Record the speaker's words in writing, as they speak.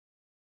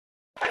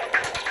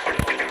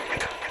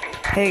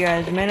Hey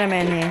guys,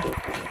 N.O.V.A here,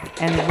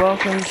 and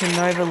welcome to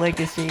N.O.V.A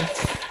Legacy.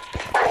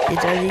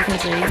 It's, as you can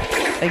see,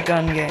 a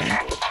gun game.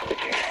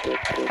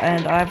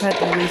 And I've had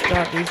to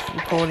restart this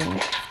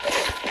recording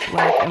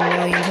like a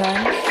million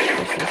times.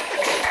 Let's just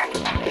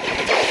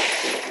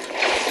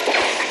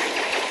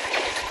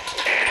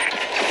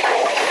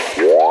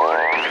do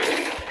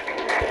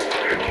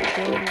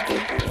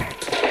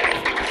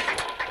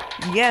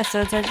it. Yeah,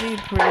 so it's actually a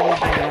pretty good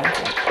game, I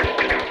think.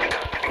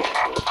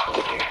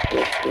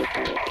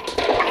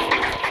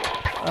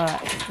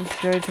 Alright,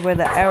 let's go to where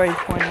the arrow is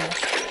pointing.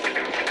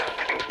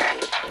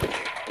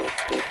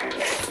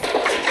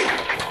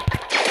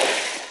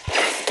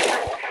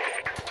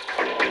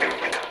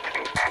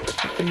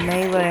 The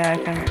melee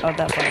icon, oh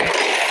that button.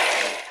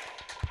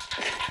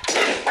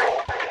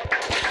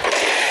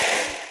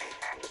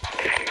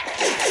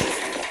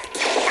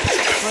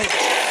 Wait.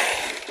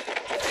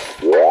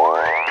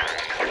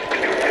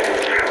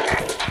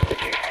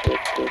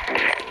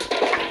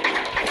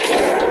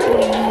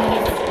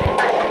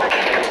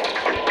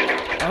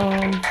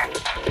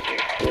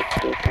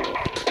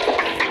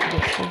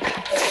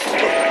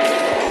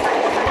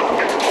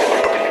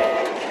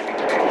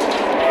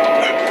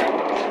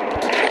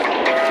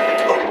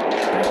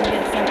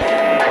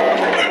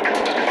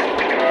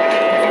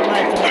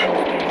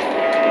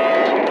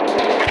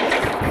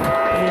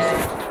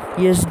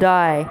 Just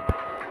die.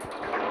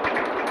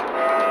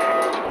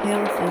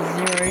 Health is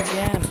 0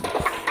 gems.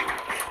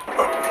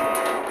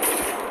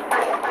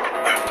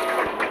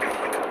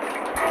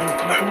 And you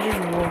can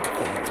just walk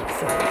through it,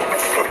 so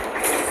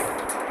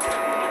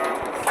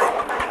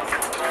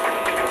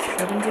what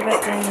happens if I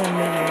stand in the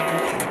middle of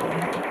this one?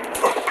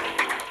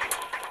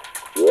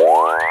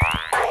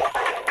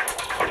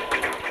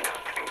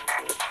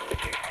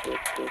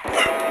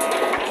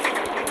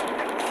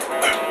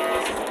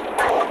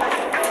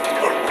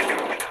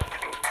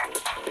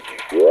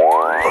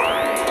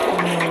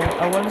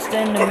 I want to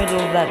stand in the middle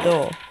of that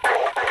door.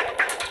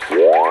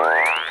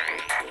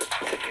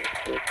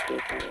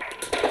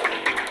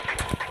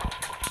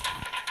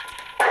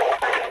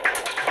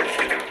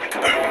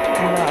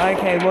 No,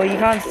 okay, well you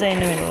can't stay in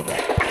the middle of that.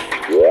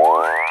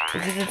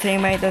 If it's a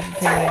teammate, that's a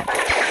teammate.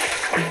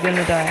 He's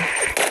gonna die.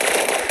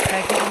 Can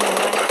I keep him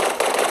alive?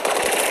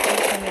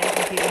 Please tell me I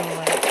can keep him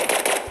alive.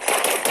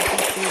 I can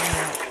shoot him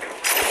out.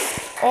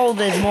 Oh,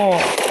 there's more.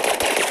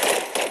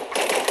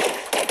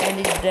 And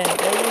he's dead.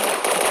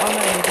 Oh no,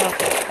 he's not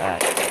dead.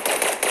 Alright.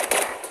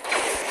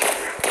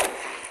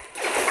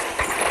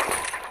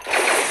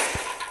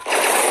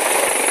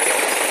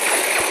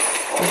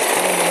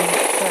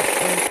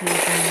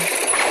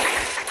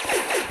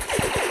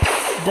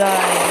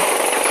 Die.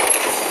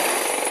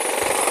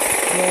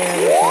 Yeah,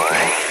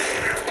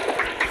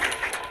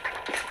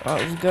 oh,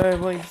 let's go,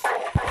 boys.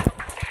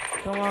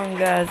 Come on,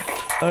 guys.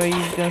 Or are you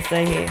just gonna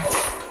stay here?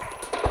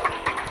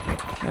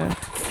 No.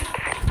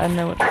 I don't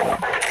know what to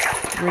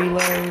do.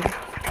 Reload.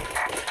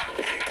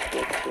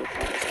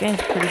 This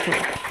game's pretty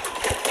cool.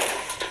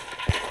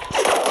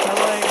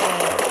 Hello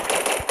there.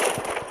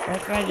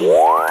 That guy just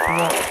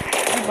what?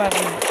 Too bad.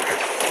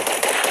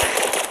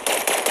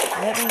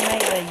 Let me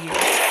melee you.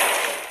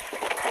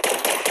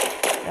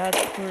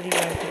 That's pretty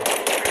okay.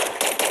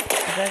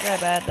 Is that guy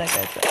bad? That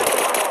guy's bad.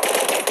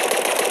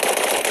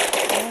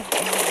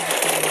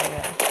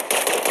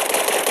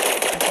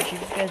 I can shoot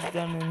this guy's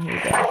gun in here,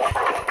 guys.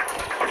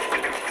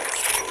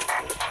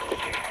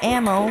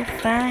 Ammo,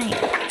 fine.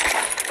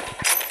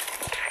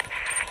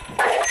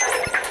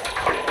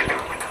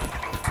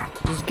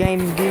 This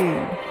game's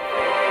good.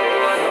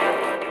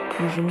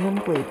 Mission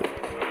completed.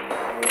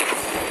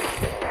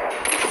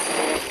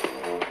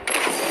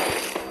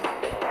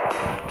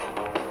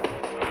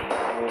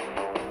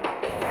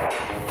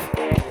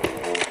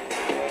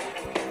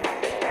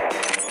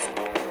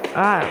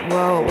 Alright,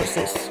 well, what's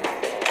this?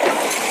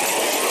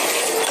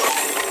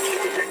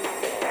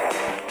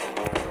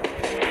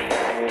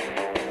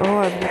 Oh,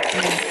 I've got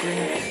some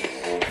green things.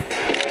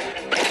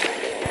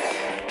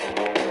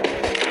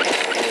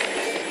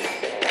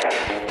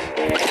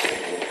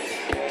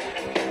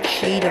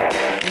 Cheetah,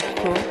 that's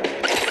cool.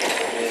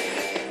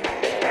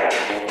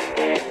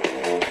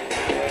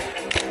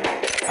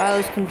 Alright,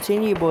 let's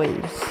continue,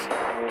 boys.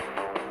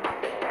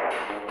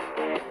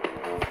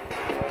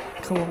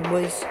 Come on,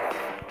 boys.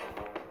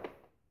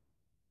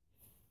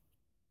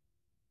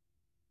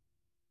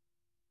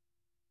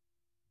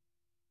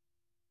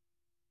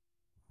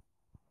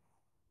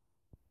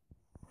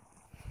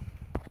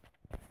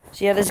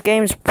 So yeah, this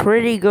game's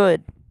pretty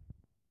good.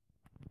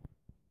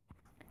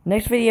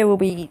 Next video will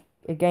be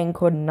a game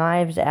called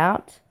Knives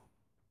Out.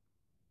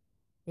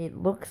 It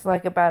looks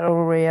like a battle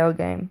royale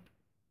game.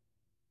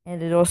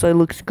 And it also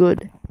looks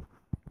good.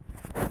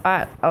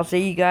 Alright, I'll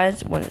see you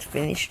guys when it's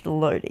finished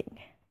loading.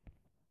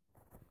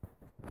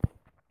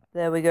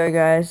 There we go,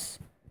 guys.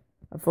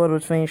 I thought it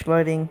was finished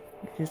loading.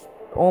 Just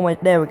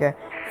almost, there we go.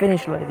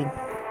 Finished loading.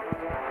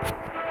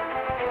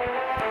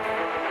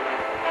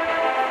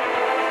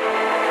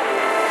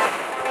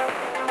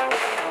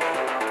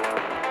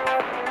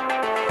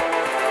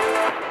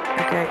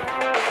 Okay.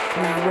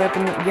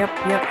 Weapon. Yep.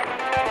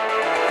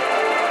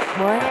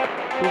 What?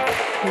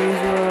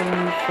 Here's your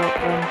new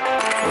shotgun.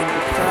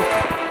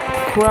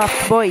 Craft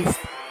boys.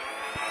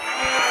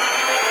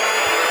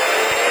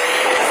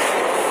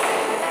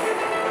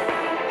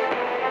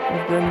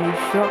 We've got a new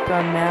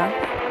shotgun now.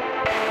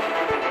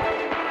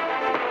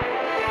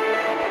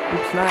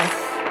 Looks nice.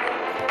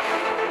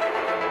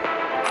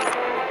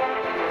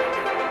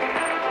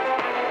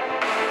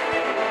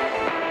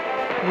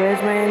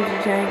 Where's my energy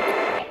tank?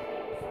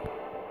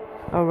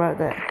 Oh, right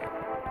there.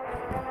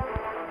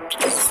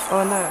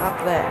 Oh no,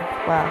 up there.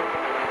 Wow.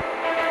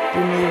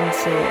 Didn't even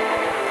see it.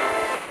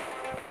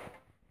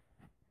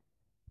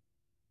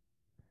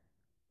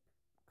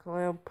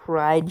 Cloud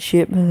Pride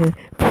ship.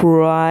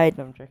 Pride.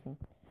 No, I'm joking.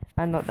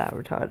 I'm not that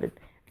retarded.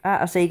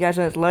 I'll see you guys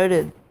when it's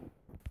loaded.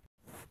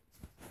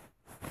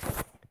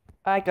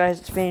 Alright guys,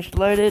 it's finished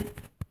loaded.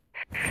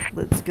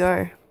 Let's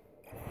go.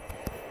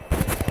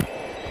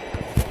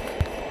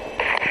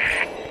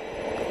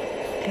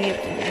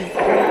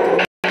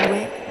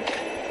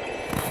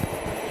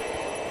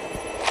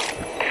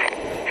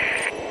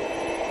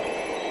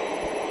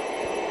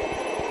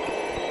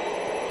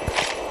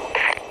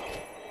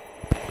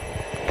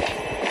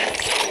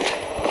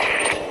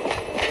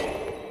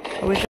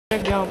 I wish I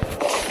could jump.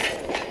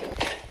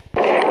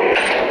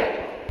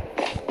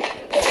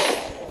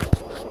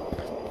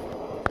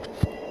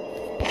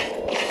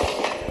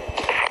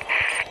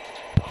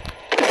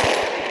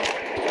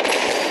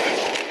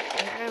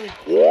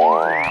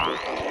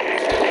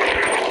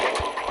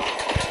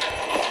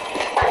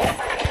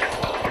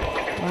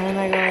 Why am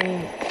I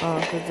going? Oh,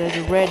 because there's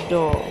a red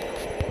door.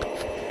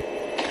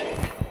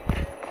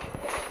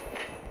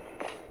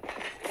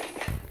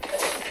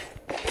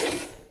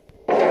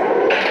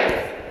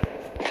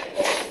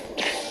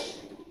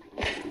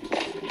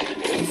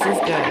 What's this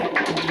guy?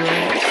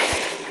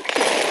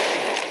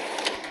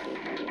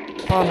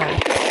 Oh no.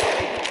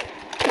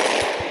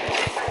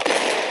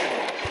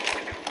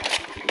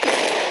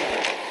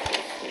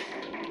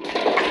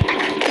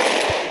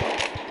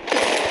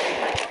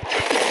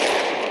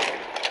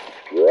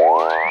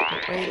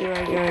 Where do I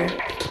go?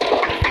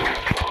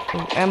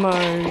 Ammo.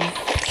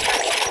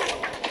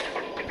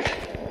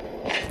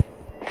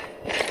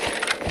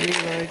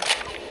 Reload.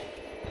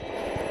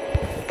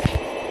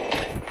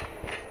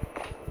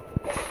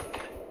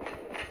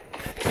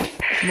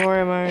 More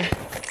ammo.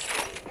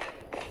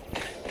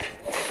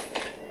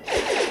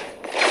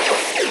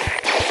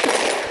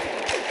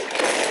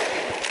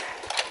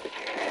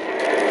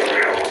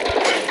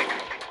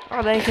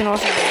 Oh, they can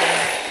also go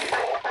there.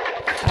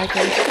 I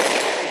can.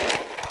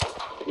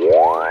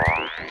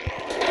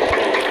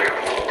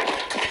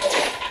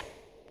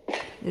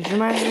 This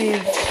reminds me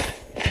of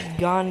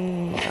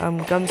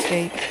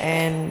Gunscape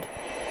and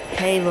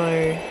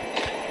Halo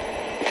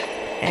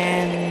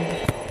and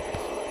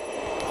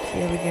the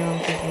other game I'm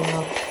thinking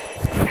of.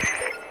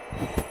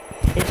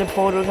 It's a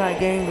portal type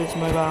game, but it's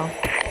mobile.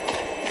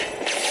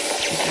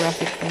 The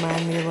graphics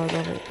remind me a lot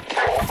of it.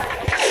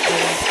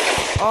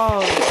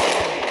 Oh!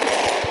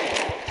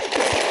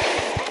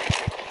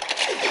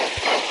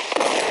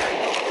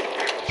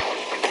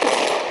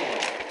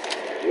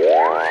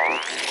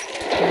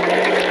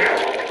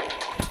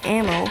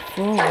 Ammo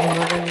full,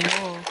 not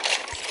anymore.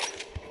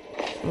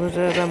 Was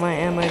it about my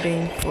ammo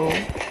being full?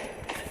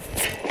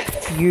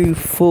 You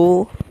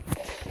fool.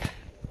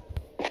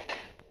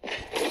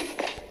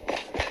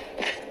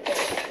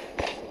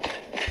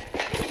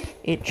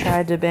 It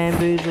tried to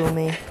bamboozle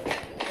me.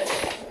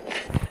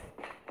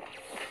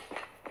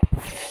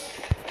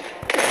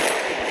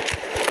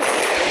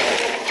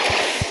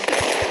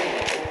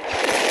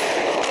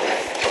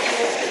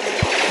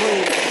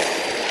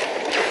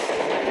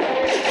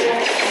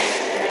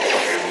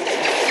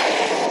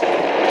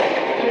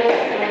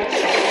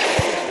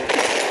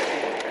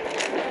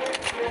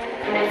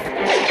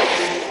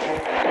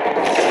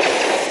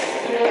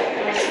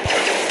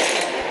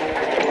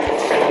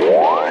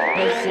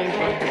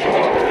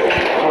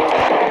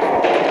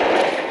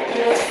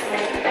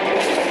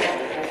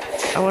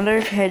 I wonder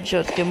if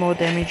headshots get more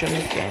damage on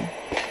this game.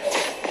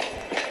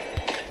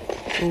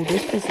 Oh,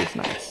 this piece is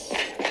nice.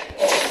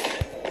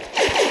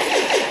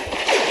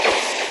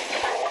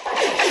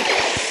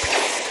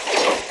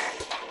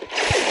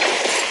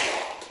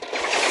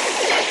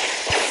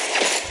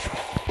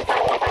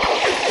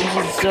 This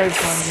is so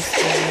fun to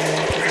see.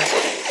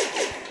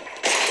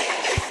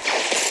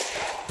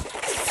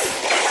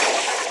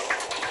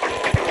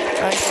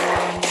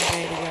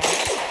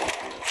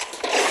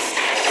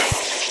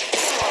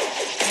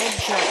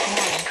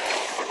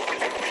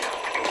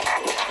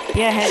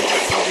 Yeah, headshot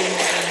will do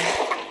more damage.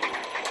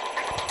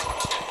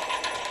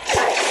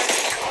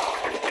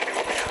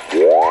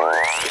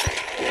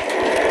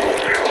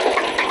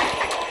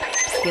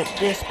 Let's get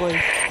this,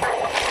 boys.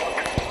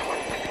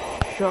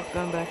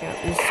 Shotgun back out.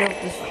 This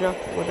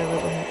self-destruct, whatever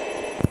the heck.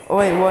 Oh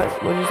wait, what?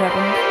 What just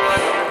happened?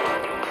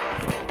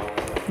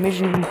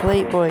 Mission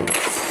complete, boys.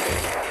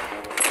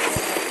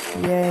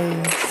 Yay.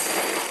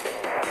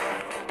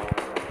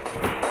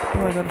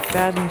 Oh, I got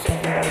 1,000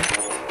 something.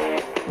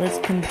 Let's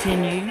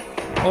continue.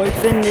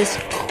 Open this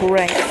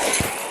crate.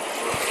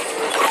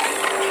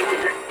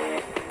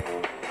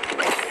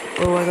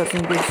 Oh, I got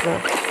some good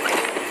stuff.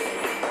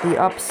 The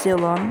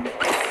Upsilon.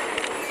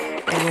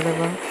 Or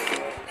whatever.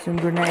 Some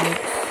grenades.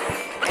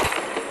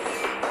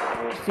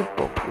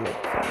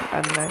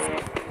 I don't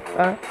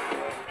know.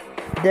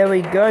 There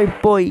we go,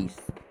 boys.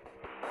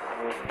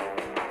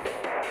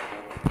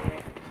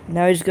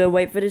 Now we just gotta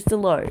wait for this to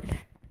load.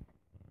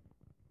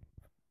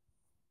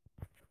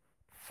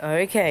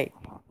 Okay,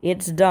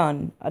 it's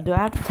done. Do I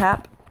have to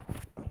tap?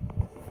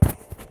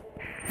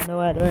 No,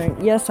 I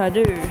don't. Yes, I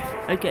do.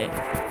 Okay.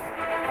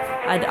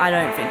 I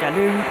don't think I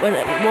do. Well,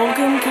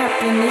 welcome,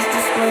 Captain. This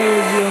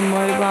displays your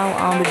mobile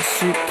armored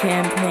suit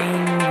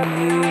campaign.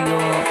 View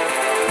your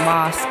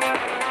mask.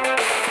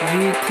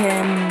 You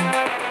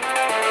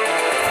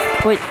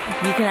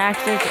can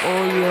access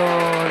all your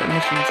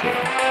missions here.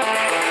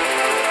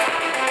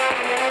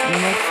 The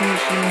next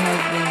mission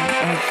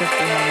has just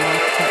been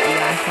unlocked. Tap the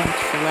icon to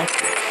select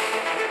it.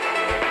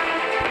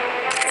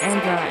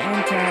 Enter.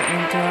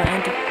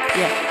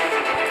 Yeah.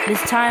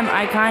 This time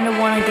I kind of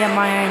want to get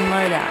my own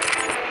loadout.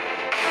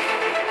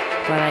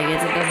 But I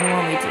guess it doesn't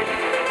want me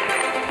to.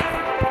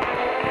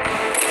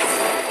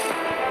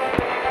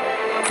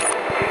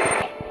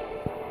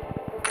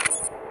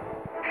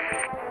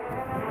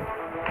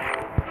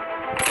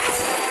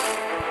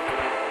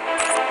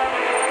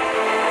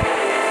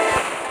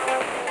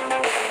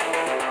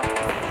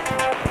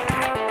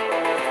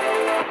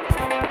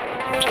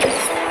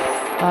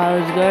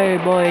 Let's go,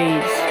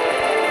 boys.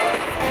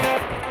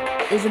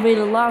 This will be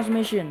the last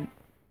mission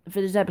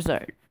for this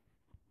episode.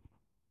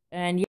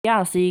 And yeah,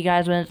 I'll see you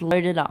guys when it's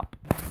loaded up.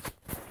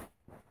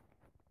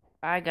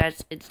 Alright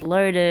guys, it's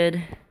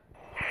loaded.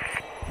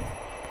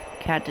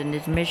 Captain,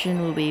 this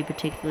mission will be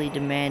particularly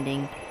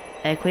demanding.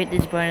 Equip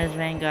this bonus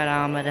Vanguard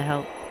armor to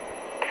help.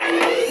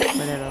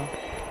 Whatever.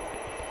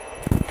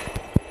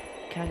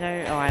 Can I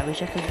go? Oh, I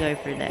wish I could go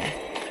through there.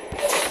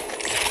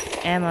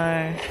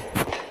 Ammo.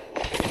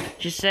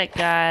 Just a sec,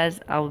 guys.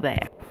 I'll be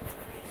back.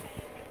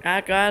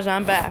 Alright guys,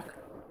 I'm back.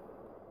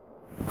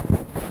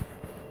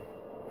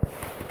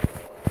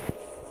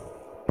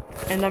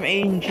 And I'm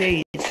eating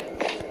cheese.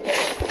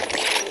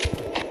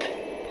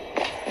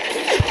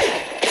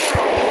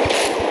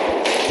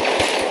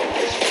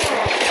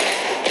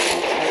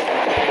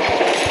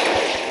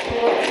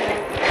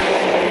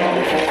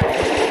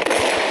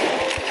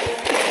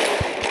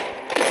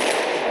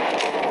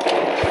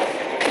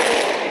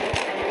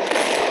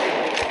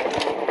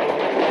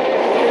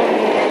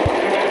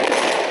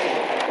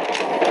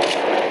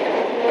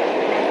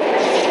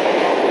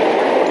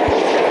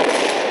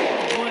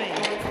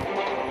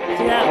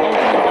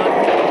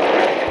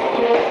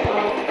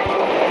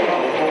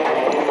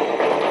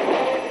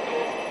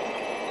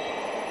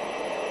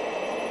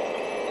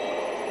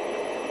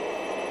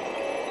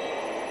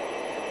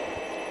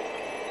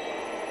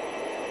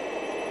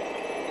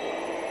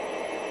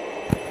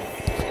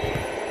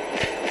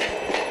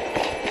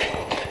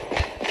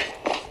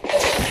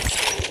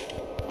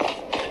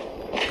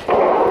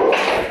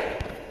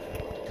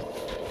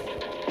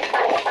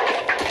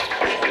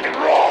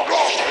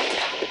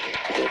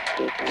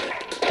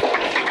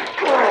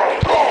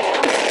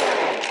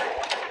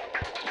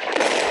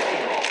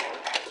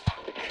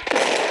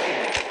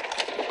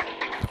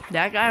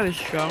 That guy was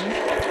strong.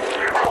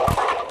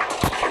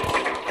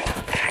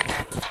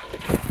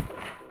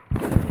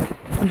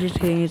 I'm just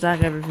kidding, he's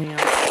like everything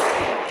else.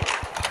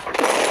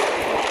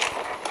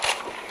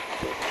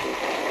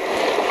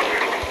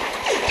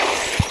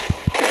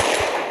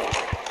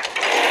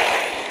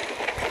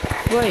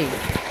 Wait,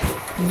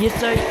 you're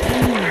so easy.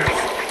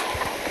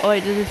 Oh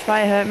wait, does this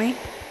fire hurt me?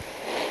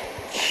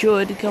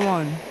 Should, come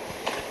on.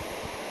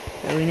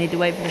 So we need to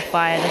wait for the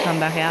fire to come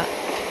back out.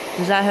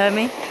 Does that hurt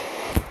me?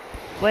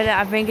 Wait,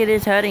 I think it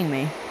is hurting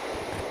me.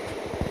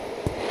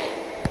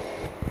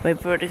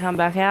 Wait for it to come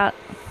back out.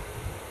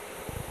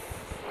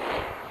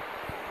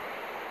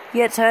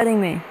 Yeah, it's hurting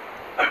me.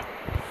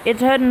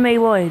 It's hurting me,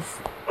 boys.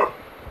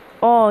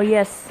 Oh,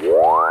 yes.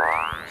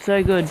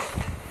 So good.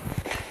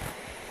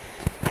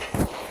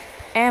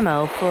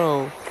 Ammo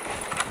full.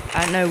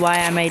 I don't know why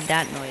I made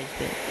that noise,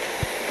 but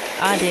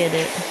I did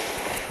it.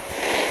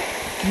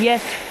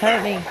 Yes,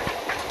 hurt me.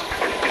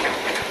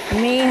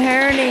 Me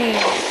hurting.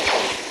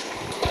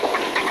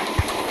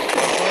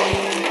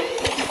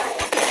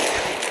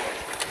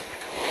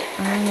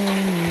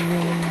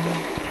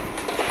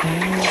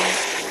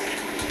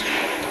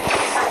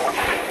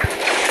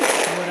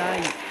 What are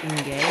you,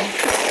 in-game?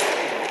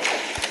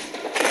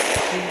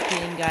 Just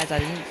kidding, guys, I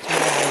didn't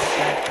swear,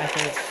 I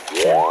said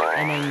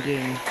an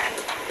in-game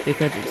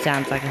because it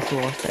sounds like a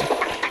swore, so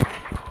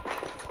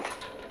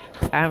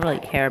I don't really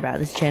care about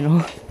this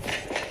channel.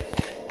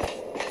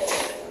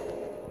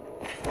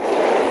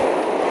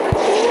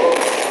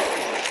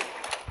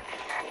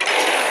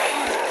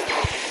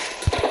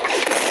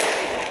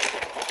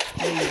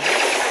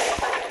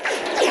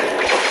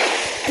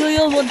 Do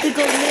you want to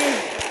go live?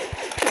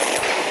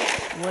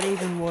 What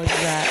even was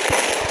that?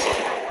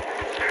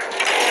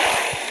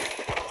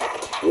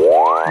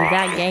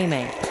 Without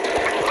gaming,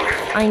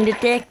 I'm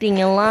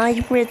detecting a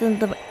large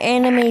presence of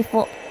enemy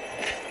for.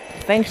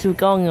 Thanks for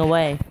going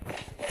away.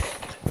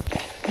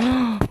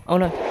 Oh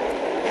no.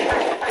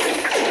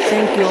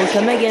 Thank you, I'll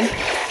come again.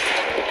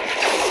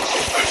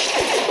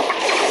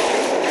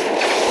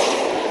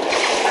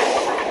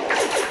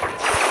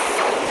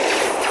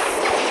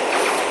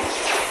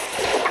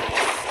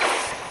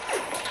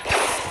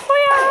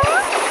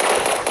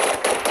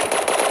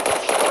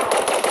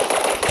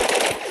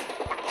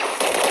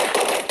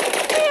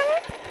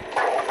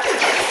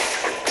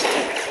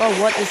 Oh,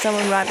 what? There's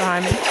someone right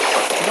behind me.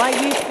 Why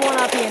you spawn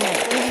up here,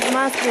 mate? This is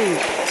my food.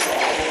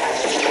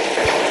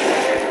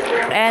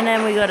 And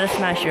then we got a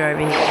smasher over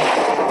here.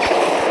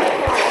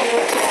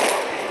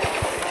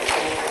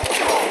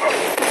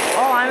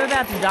 Oh, I'm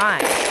about to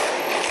die.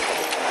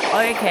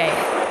 Okay.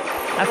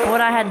 I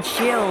thought I had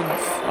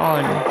shields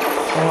on.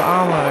 Or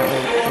armor,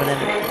 or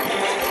whatever.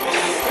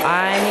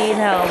 I need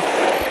help.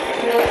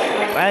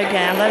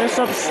 Okay, I'm gonna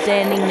stop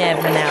standing there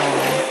for now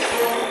on.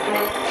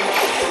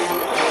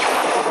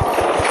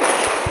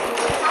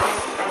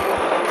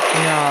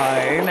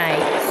 No,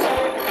 mates.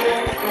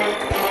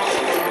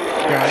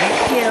 Don't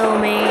kill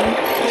me.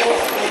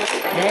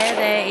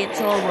 There, it's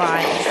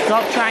alright.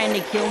 Stop trying to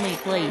kill me,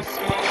 please.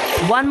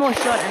 One more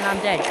shot and I'm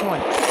dead. Come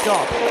on,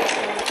 stop.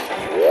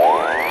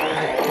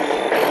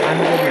 I'm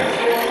good.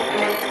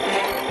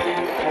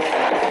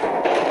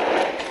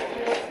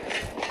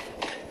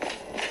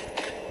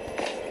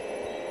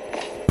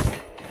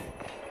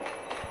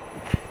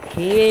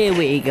 Here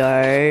we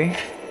go.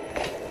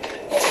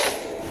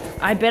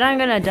 I bet I'm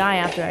gonna die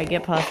after I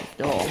get past this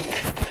door.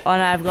 Oh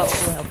no, I've got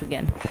full health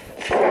again.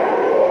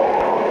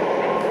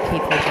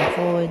 Keep pushing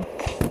forward.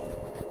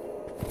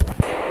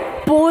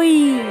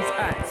 Boys!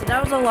 Alright, so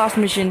that was the last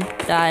mission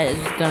that I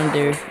was gonna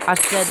do. I've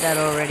said that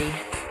already.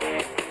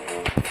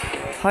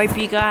 Hope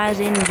you guys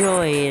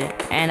enjoyed.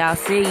 And I'll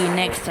see you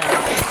next time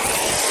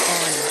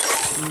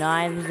on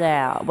Knives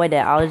Out. Wait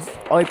there, I'll just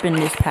open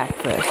this pack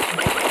first.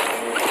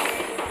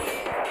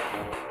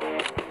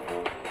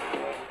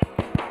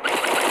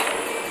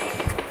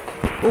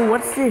 Oh,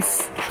 what's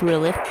this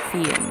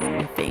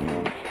trilithium thing?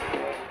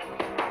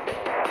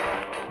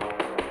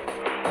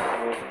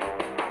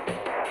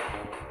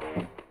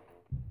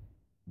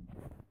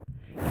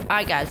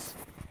 Alright guys,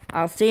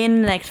 I'll see you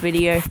in the next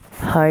video.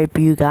 Hope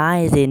you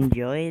guys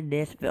enjoyed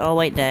this. Oh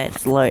wait, there,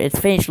 it's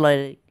finished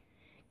loading.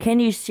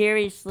 Can you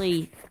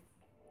seriously?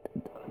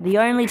 The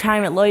only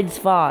time it loads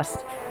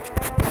fast.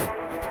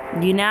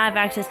 You now have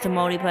access to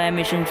multiplayer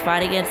missions.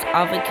 Fight against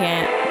other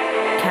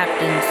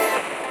captains.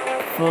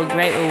 For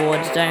great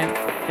rewards, don't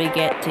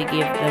forget to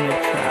give them a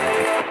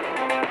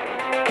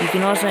try. You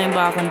can also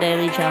embark on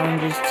daily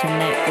challenges to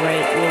net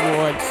great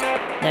rewards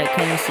that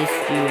can assist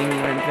you in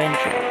your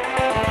adventure.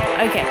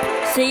 Okay,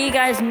 see you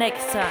guys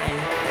next time.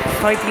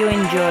 Hope you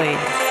enjoyed.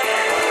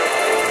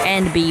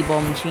 And be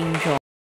bomb ching chong.